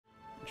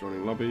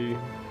Joining lobby.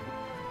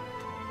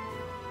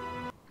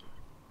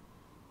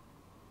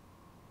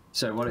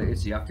 So what it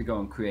is, you have to go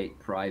and create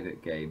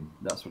private game.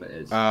 That's what it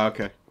is. Ah,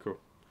 okay, cool.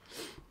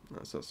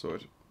 That's that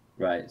sorted.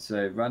 Right,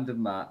 so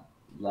random map,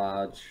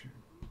 large,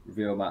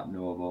 reveal map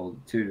normal,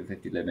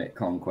 250 limit,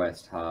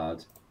 conquest,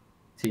 hard,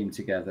 team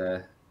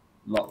together,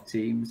 lock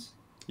teams.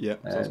 Yeah,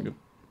 sounds good.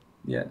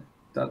 Yeah,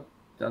 that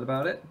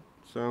about it?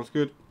 Sounds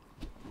good.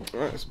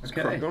 Alright, let's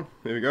Okay. crack on.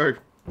 Here we go.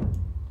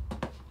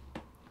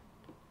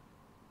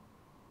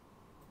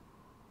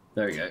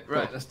 There we go.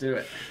 Right, let's do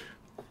it.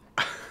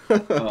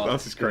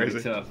 This is crazy.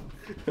 Really tough.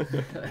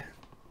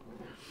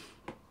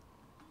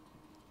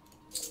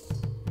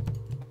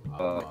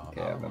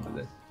 Okay, I remember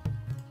this.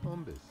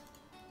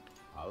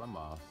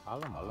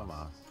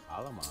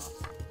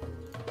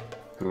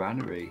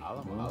 Granary.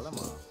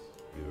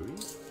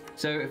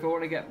 So if I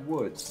want to get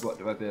wood, what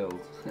do I build?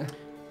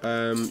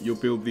 You'll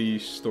build the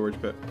storage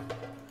bit.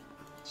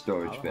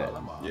 Storage bit.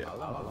 Yeah.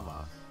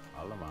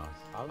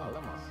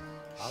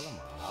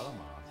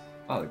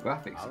 Oh, the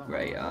graphics are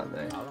great, aren't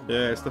they?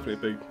 Yeah, it's definitely a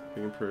big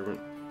improvement.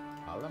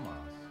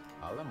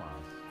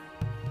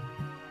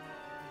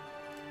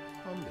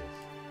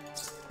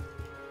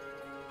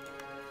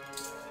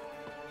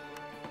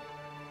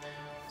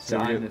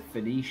 Time the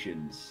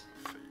Phoenicians.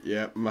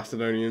 Yeah,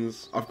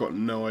 Macedonians. I've got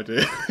no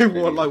idea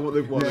what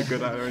they're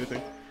good at or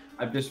anything.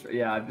 I've just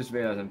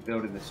realised I'm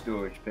building the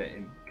storage bit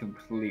in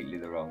completely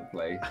the wrong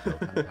place.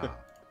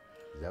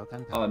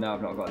 Oh no,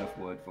 I've not got enough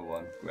wood for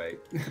one. Great.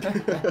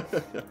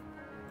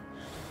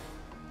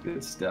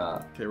 Good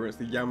start. Okay, well, it's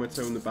the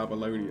Yamato and the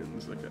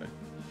Babylonians. Okay.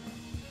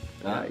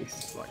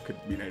 Nice. That could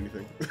mean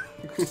anything.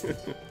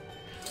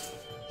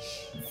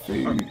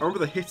 Food. I remember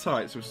the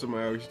Hittites was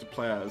somewhere I used to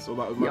play as. Or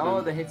that was Yeah,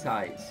 the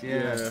Hittites.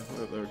 Yeah. Yeah,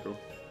 they were cool.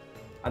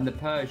 And the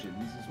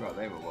Persians as well.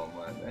 They were one,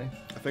 weren't they?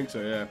 I think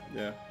so. Yeah,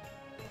 yeah.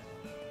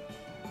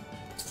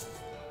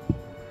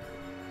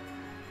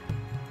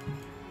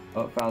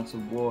 Oh, found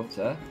some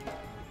water.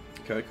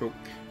 Okay, cool.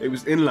 It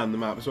was inland the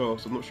map as well,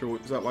 so I'm not sure.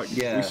 Is that like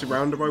we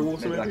surrounded by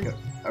water? Maybe like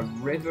a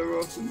river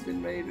or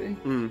something, maybe.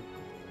 Hmm.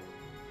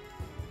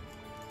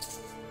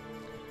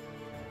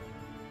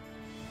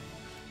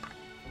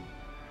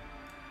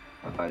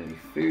 I don't find any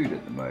food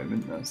at the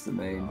moment. That's the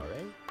main.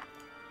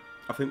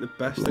 I think the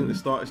best thing to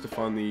start is to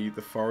find the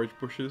forage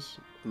bushes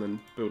and then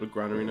build a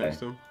granary next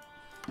to them.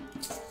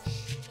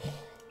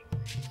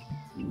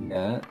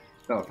 Yeah.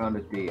 Oh, I found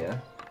a deer.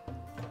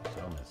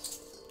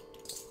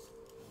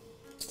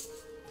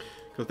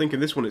 Because I think in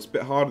this one it's a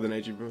bit harder than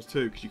Age of Empires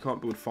 2 because you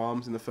can't build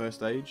farms in the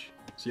first age,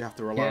 so you have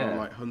to rely on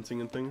like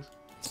hunting and things.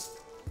 It's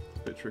a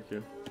bit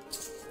trickier.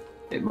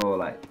 A bit more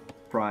like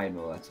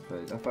primal, I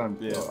suppose. I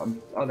found. Yeah.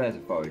 Oh, there's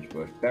a forage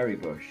bush. Berry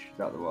bush. Is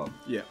that the one?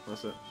 Yeah,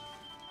 that's it.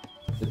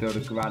 To build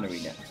a granary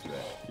next to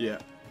it. Yeah.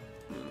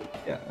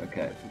 Yeah.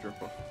 Okay. Drop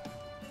off.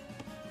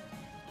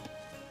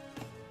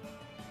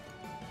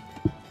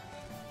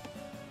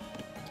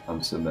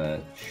 And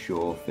some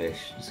shore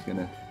fish. Just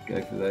gonna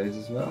go for those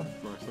as well.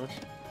 Nice, nice.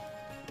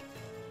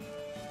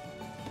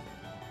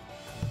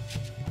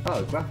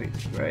 Oh, the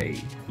graphics are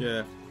great.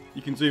 Yeah,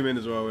 you can zoom in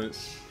as well, and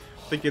it's.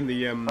 I think in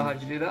the Oh,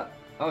 how'd you do that?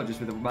 Oh, just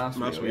with the mouse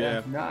wheel.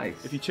 Yeah.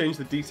 Nice. If you change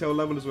the detail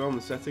level as well in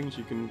the settings,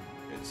 you can.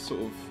 It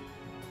sort of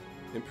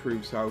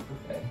improves how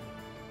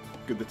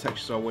good the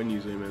textures are when you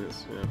zoom in.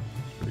 It's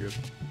pretty good.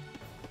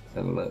 Let's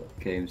have a look.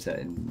 Game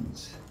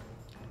settings.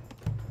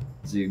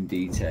 Zoom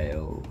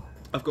detail.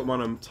 I've got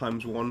mine on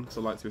 ×1 because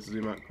I like to be able to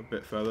zoom out a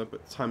bit further,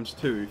 but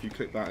 ×2 if you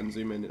click that and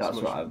zoom in, it's That's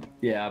much... what I'm.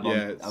 Yeah, I'm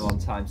on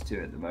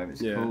 ×2 at the moment.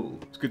 It's cool.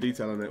 It's good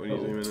detail on it when you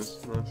zoom in.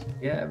 It's nice.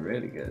 Yeah,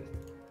 really good.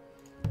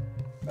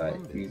 Right,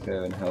 you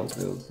go and help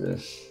build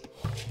this.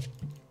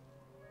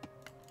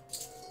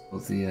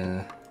 Build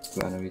the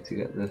granary to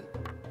get the.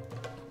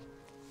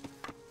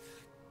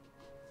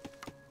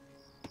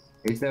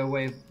 Is there a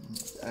way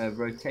of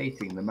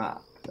rotating the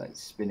map, like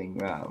spinning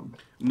round?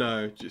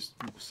 No, just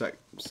set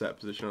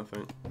position, I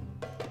think.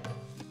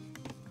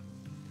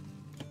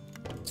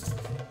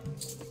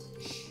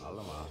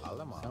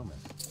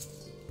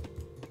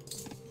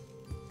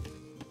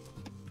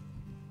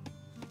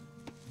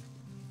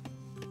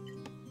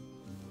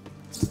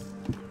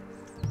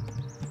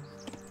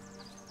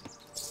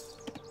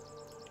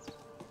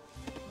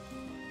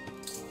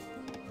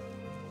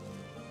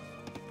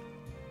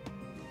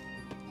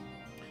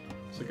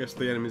 So I guess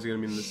the enemies are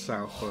going to be in the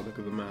south by the look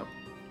of the map.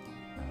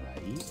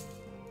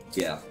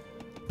 Yeah.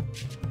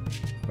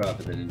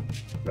 Rather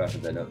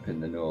than up in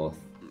the north.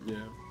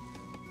 Yeah.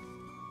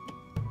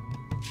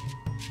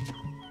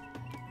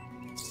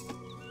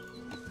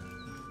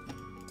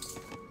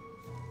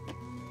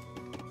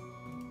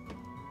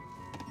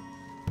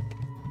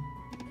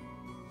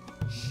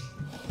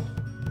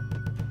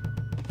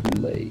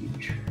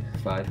 Village.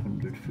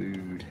 500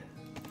 food.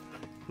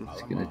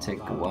 It's gonna take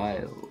a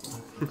while.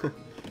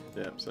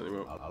 Yeah, certainly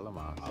will.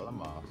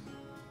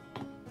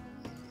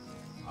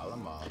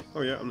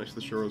 Oh yeah, I'm next to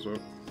the shore as well.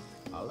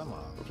 I'll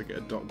have to get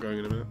a dock going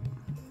in a minute.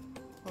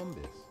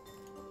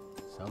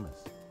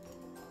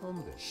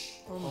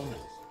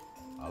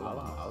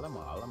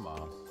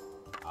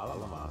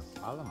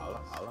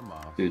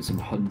 Doing some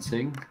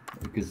hunting.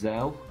 A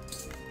gazelle.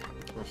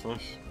 That's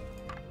nice.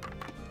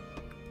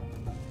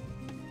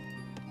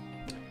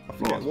 I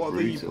forget, what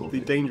are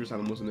the dangerous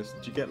animals in this?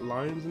 Did you get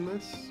lions in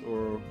this?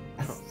 Or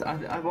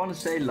I want to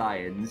say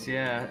lions,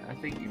 yeah. I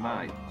think you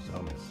might.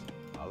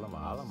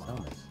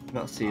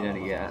 Not seen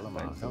any yet,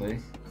 thankfully.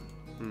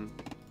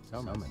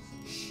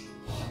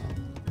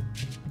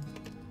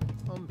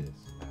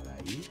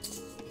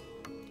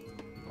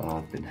 Oh,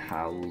 I've been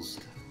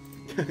housed.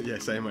 Yeah,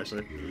 same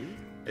actually.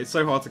 It's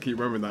so hard to keep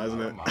remembering that,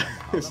 isn't it?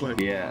 It's like...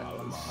 Yeah,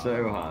 it's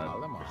so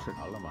hard.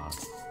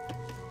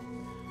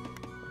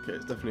 Okay,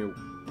 it's definitely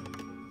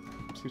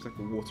seems like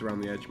a water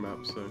around the edge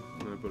map, so I'm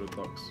gonna put a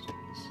docks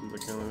as soon as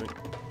I can, I think.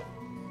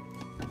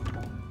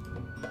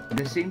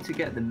 They seem to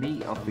get the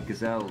meat off the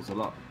gazelles a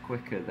lot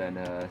quicker than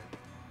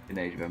in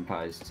Age of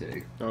Empires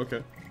 2. Oh,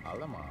 okay.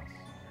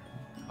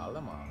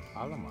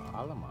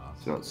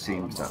 So it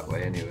seems that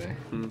way anyway.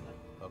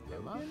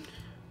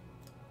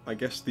 I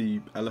guess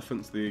the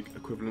elephant's the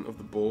equivalent of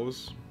the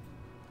boars.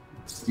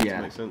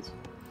 Yeah. Makes sense.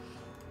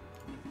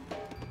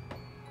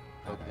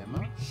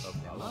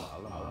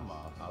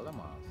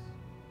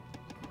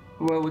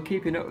 Well, we're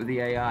keeping up with the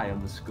AI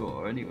on the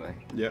score anyway.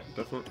 Yeah,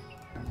 definitely.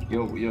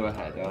 You're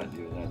ahead, aren't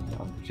you? And then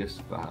I'm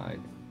just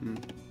behind.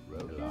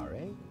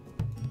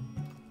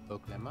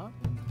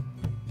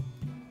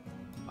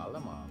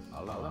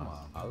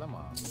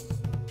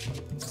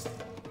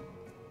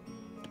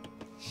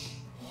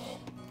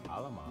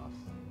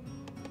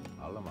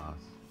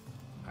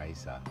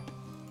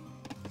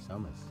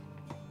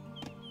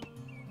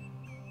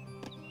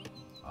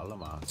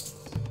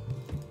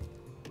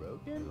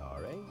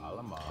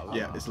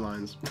 Yeah, it's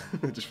lions.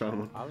 I just found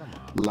one.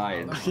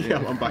 Lions.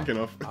 Yeah, I'm backing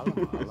off.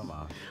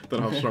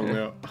 Don't know how strong they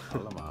are.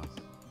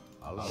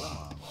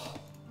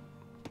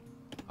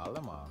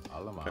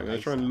 Okay, I'm going to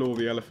try and lure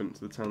the elephant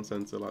to the town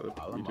centre like you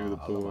do with the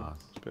boar.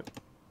 It's a bit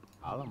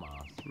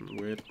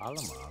weird.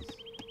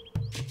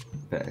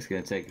 Bet it's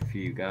going to take a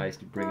few guys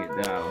to bring it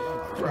down.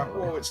 Crap,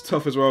 whoa, it's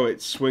tough as well.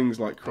 It swings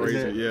like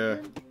crazy, yeah.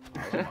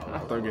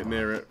 Don't get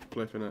near it,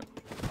 flipping it.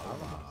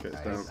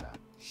 Gets down.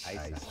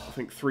 I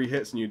think 3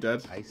 hits and you're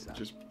dead.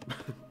 Just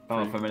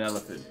oh, from an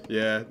elephant?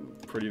 Yeah,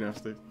 pretty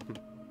nasty.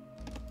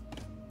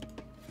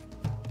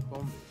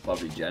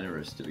 Probably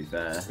generous, to be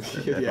fair.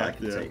 Yeah, I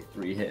can take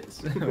 3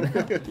 hits.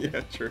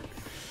 Yeah, true.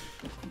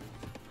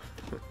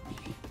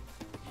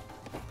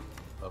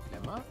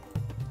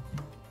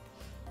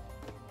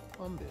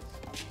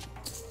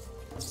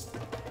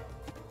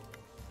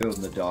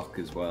 Building the dock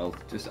as well.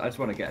 I just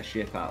want to get a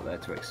ship out there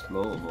to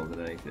explore more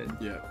than anything.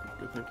 Yeah,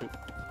 good thinking.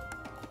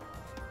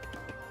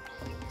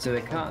 So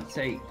they can't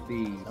take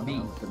the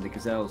meat from the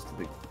gazelles to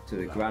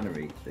the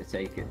granary. They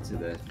take it to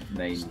the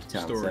main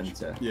town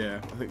centre.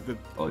 Yeah, I think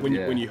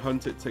when you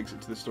hunt it, takes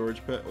it to the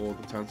storage pit or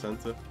the town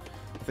centre.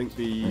 I think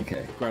the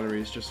granary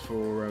is just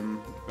for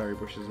berry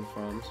bushes and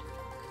farms.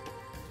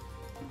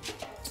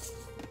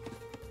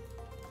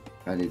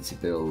 I need to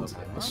build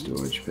a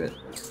storage pit.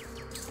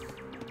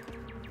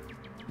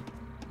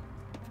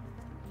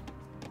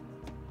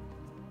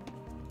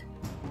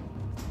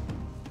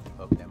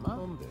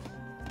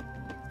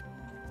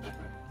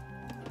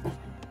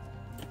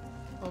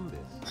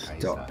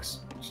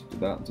 Docks just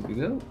about to be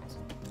built.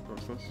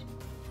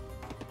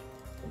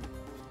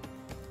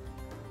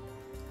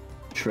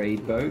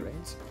 Trade boat.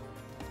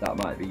 That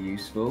might be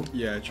useful.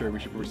 Yeah, true. We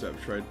should probably set up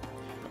trade.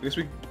 I guess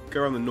we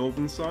go around the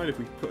northern side if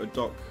we put a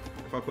dock.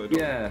 If I put a dock.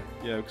 Yeah.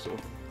 Yeah, we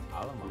sort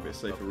of a bit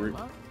safer route.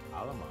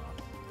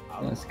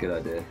 That's a good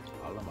idea.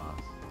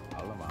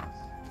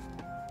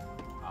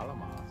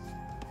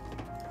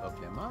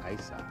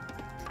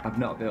 I've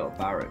not built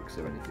barracks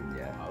or anything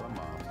yet.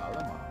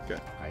 Okay.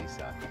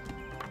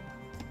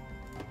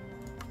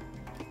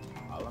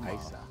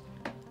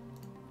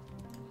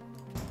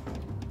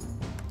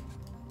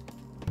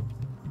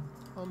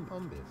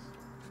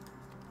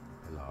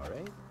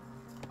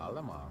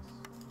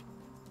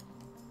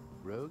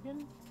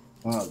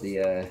 Oh,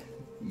 the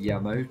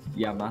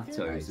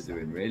Yamatos are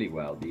doing really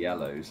well, the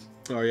yellows.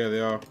 Oh yeah, they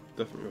are.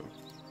 Definitely.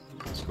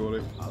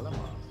 Scored.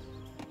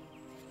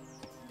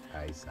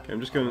 Okay, I'm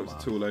just going into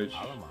Tool Age.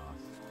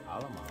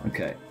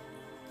 Okay.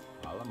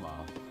 I'm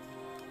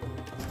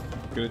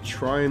gonna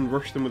try and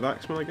rush them with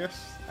Axeman, I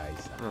guess.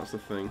 That's the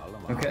thing.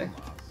 Okay.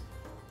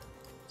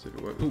 See if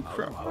it works. Oh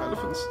crap,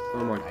 elephants.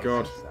 Oh my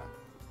god.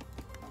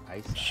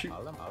 Shoot.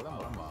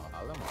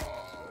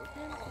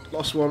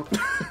 Lost one.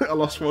 I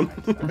lost one.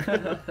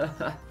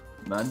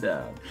 Man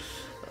down.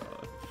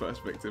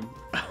 First victim.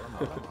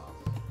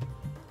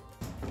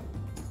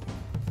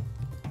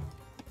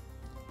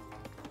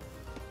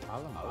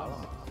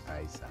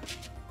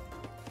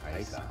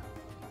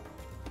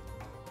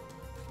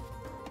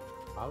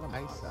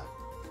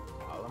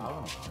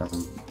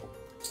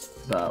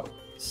 About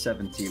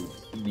 70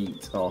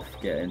 meat off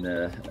getting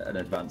an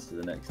advance to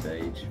the next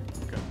stage.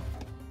 Okay.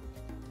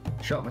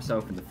 Shot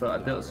myself in the foot. I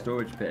built a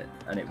storage pit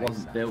and it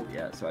wasn't built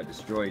yet, so I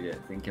destroyed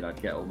it thinking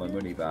I'd get all my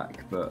money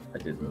back, but I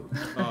didn't.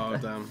 Oh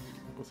damn,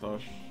 that's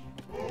harsh.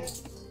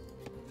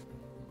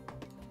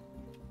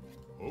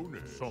 I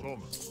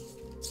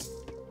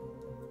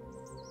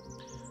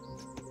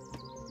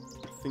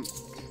think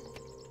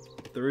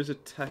there is a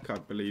tech, I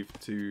believe,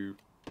 to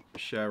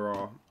share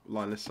our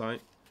line of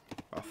sight.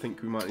 I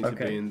think we might need to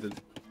be in the...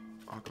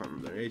 I can't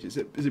remember their age. Is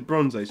it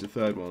Bronze Age, the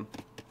third one?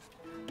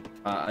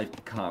 I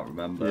can't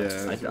remember.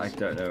 Yeah, I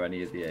don't know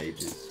any of the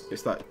ages.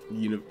 It's that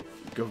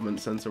government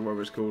centre,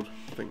 whatever it's called.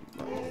 I think.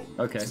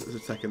 Okay. There's a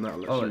tech in that.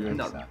 Oh,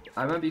 no,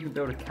 I remember you can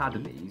build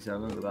academies. I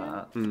remember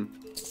that. Mm.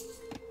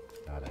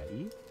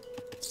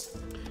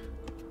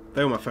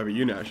 They were my favourite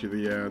unit,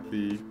 actually.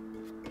 The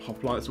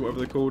hoplites, or whatever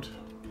they're called.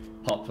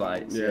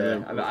 Hoplites.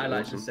 Yeah. I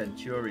like the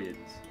Centurions.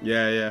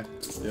 Yeah.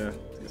 It's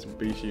some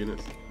beast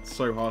units. It's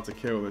so hard to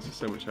kill. There's just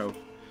so much health.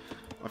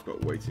 I've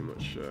got way too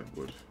much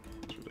wood.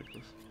 It's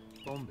ridiculous.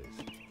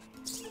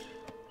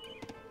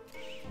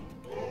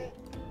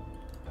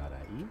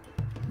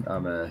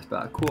 I'm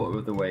about a quarter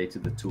of the way to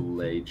the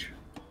tool age.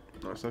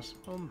 Nice.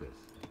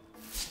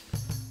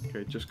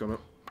 Okay, just gone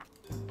up.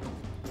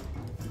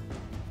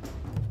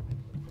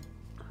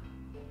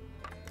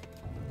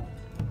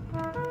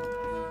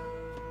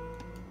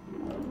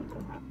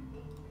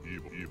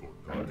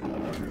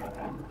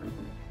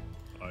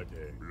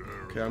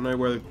 Okay, I know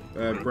where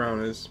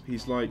Brown is.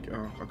 He's like,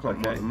 I can't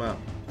mark the map.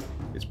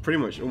 It's pretty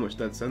much almost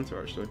dead center,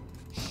 actually.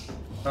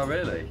 Oh,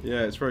 really?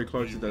 Yeah, it's very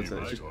close to dead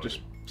center. It's just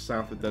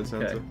south of dead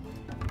center. Okay.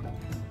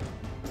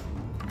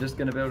 I'm just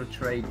gonna build a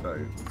trade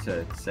boat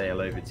to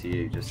sail over to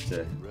you, just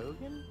to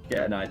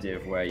get an idea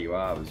of where you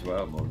are as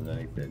well, more than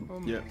anything.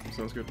 Yeah,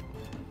 sounds good.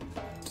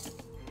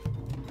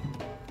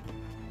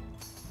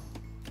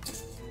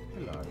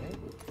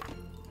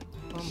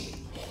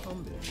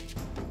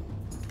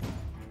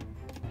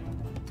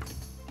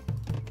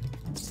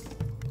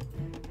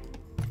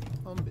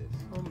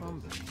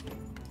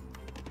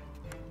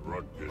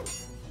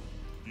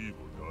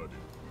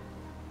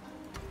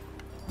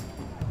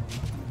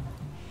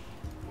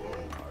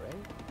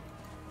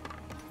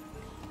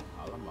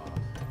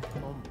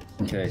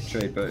 Okay,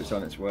 trade boat's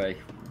on its way.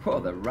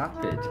 Oh, they're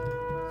rapid.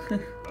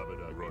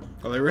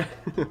 Are they ready?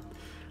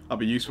 That'd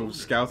be useful for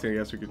scouting, I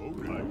guess. We could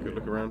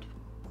look around.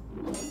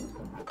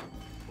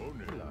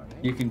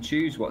 You can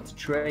choose what to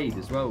trade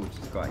as well, which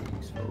is quite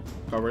useful.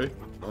 Oh, really?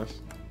 Nice.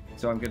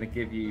 So I'm going to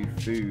give you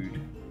food,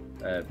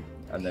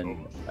 and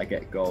then I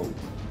get gold.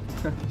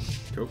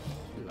 Cool.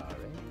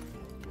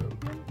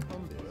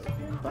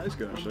 That is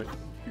good, actually.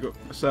 You've got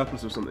a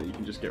surplus of something, you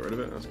can just get rid of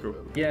it. That's cool.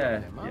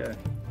 Yeah.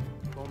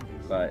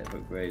 Right,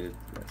 upgraded.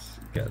 Let's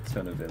get a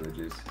ton of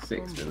villages.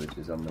 6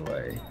 villages on the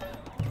way.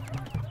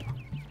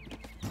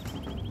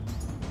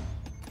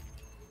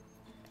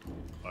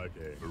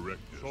 Okay,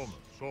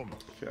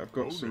 I've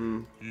got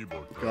some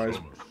guys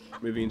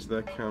moving into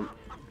their camp.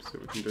 See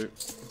what we can do.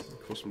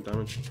 Cause some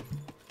damage.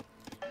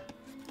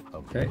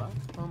 Okay.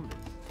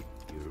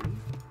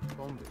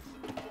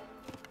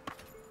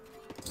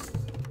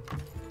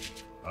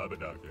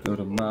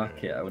 Build a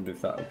market. I wonder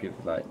if that will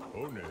give like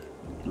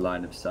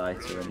line of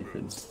sight or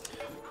anything.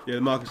 Yeah,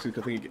 the market's good.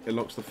 I think it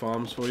locks the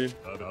farms for you,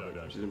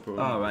 which is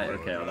important. Oh right,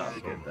 okay. Well, that'll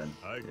be good then.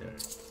 Yeah.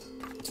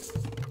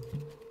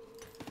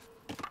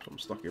 I'm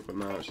stuck up, but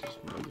now it's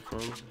just loads of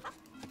farms.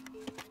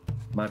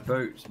 My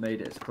boat's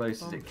made it as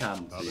close as it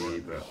can to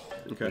you, but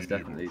there's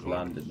definitely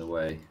land in the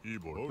way.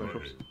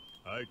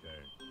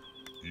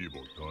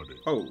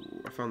 Oh,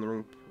 I found the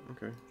wrong.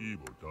 Okay.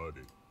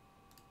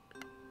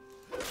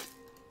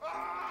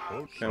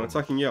 Okay, I'm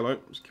attacking yellow.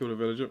 Just killed a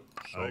villager.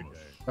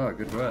 Oh,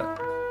 good work.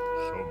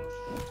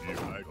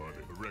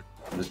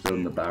 I'm just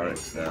building the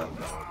barracks now.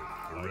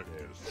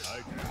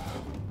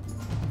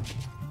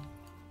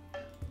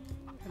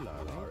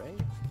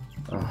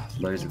 Oh,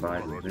 loads of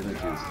idle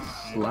villagers.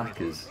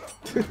 Slackers.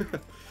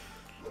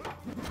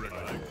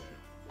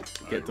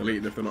 Get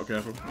deleted if they're not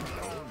careful.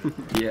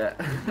 Yeah.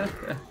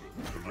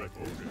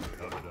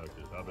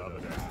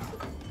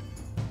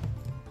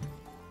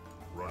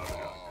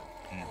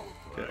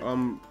 Okay,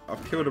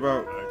 I've killed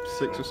about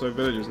 6 or so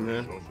villagers in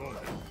here.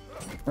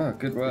 Oh,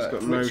 good work.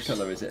 Got Which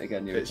colour is it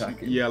again you're it's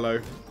attacking?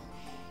 Yellow.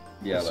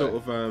 Yellow. It's sort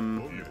of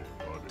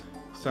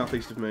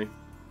southeast of me.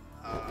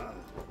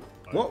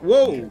 What?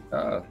 Whoa!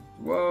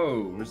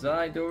 Whoa!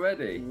 Resigned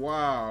already?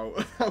 Wow!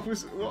 That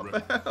was what the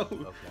hell?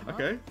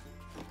 Okay.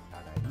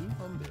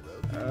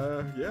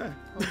 Yeah.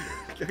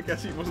 I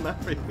guess he wasn't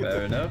happy.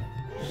 Fair enough.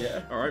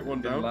 Yeah. All right,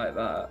 one down. Didn't like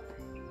that.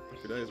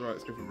 Happy days. Right,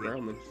 let's go for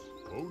brown then.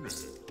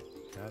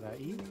 I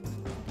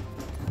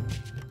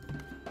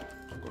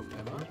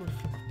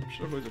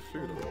should have loads of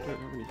food. I don't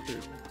have any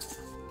food.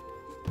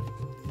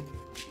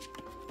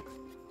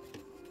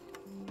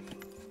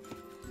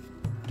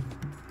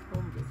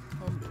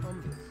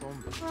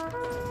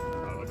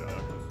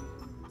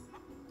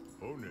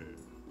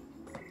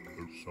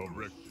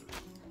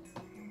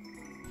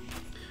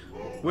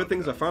 Weird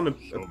things, I found a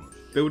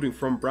building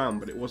from Brown,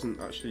 but it wasn't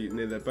actually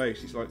near their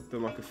base. It's like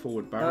done like a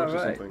forward barracks or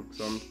something.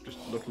 So I'm just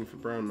looking for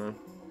Brown now.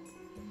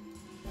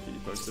 Keep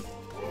you posted.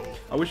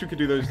 I wish we could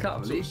do those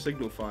sort of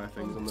signal fire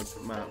things on the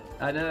map.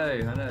 I know,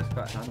 it's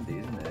quite handy,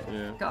 isn't it?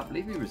 Yeah. Can't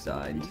believe he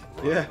resigned.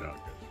 Yeah.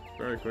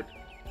 Very quick.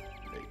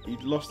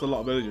 he'd lost a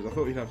lot of villagers. I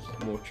thought he'd have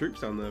more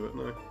troops down there, but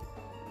no,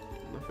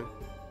 nothing.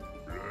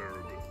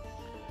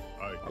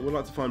 I would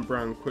like to find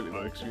Brown quickly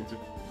though, because we need to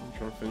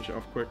try and finish it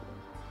off quick.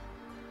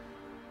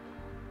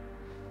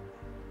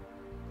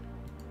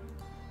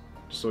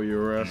 Saw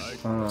your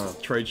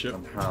trade ship.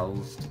 I'm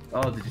housed.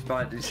 Oh, did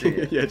you see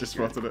it? Yeah, just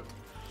spotted it.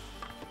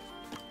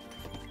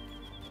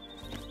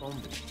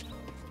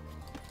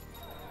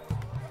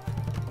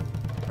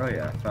 Oh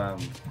yeah, I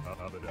found.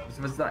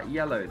 Was that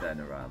yellow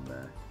then around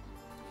there?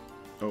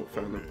 Oh,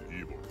 found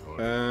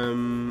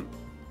them.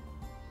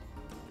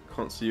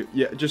 Can't see you.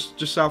 Yeah, just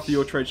south of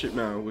your trade ship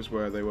now was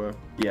where they were.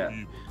 Yeah.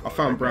 I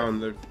found Brown.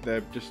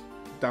 They're just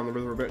down the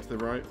river a bit to the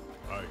right.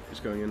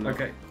 Just going in now.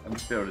 Okay, I'm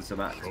just building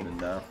some axemen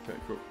now. Okay,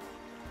 cool.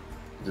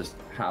 Just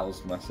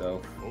housed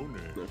myself. No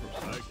problem.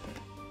 Okay.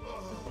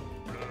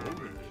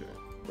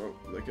 Well,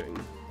 they're getting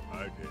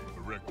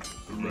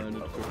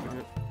murdered quickly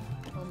here.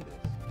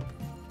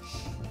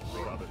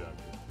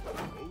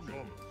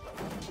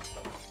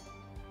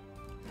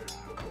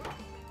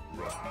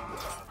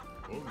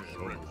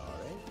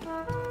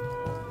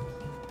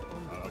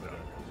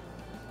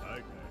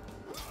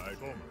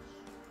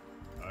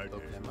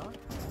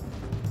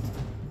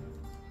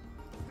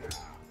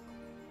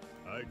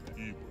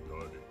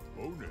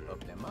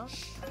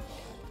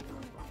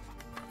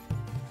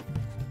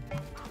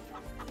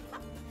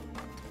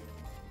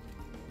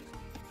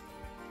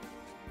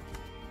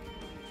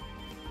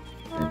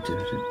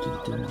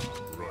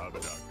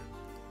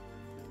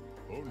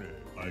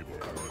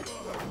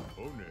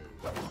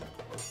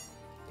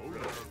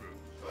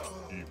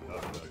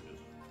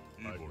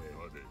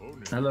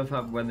 I love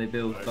how when they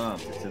build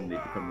farms, they suddenly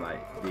become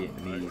like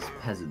Vietnamese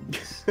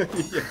peasants.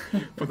 Yeah,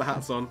 put the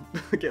hats on,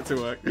 get to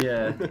work.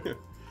 Yeah.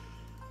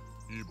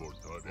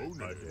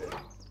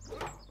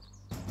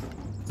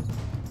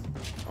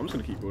 I'm just going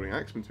to keep building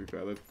axemen, to be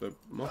fair. They're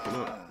mopping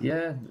up.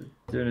 Yeah,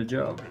 doing a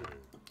job.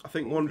 I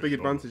think one big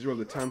advantage, well,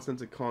 the town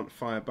centre can't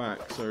fire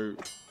back, so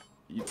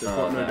they've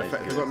got no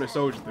defense. They've got no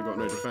soldiers. They've got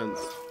no defense.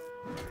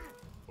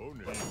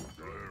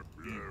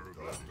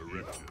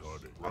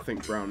 I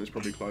think Brown is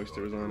probably close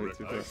to resigning, to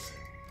be fair.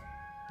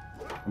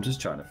 I'm just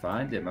trying to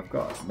find him. I've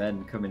got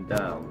men coming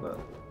down,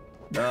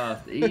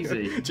 but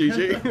easy.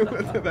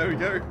 GG. There we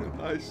go.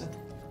 Nice.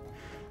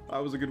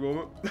 That was a good warm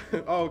up.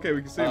 Oh, okay,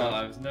 we can see now.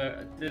 I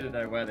didn't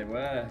know where they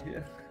were.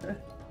 Yeah.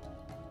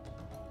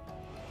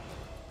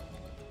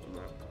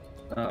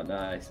 Oh,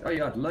 nice. Oh,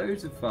 you had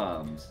loads of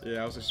farms.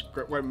 Yeah, I was just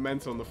went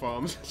mental on the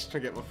farms just to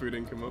get my food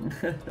income up.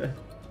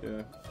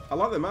 Yeah, I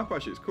like the map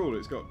actually. It's cool.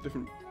 It's got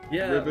different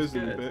rivers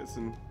and bits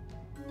and.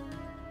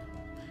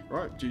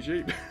 Right,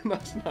 GG.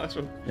 Nice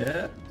one.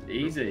 Yeah,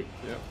 easy.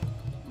 Yeah,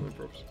 no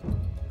props.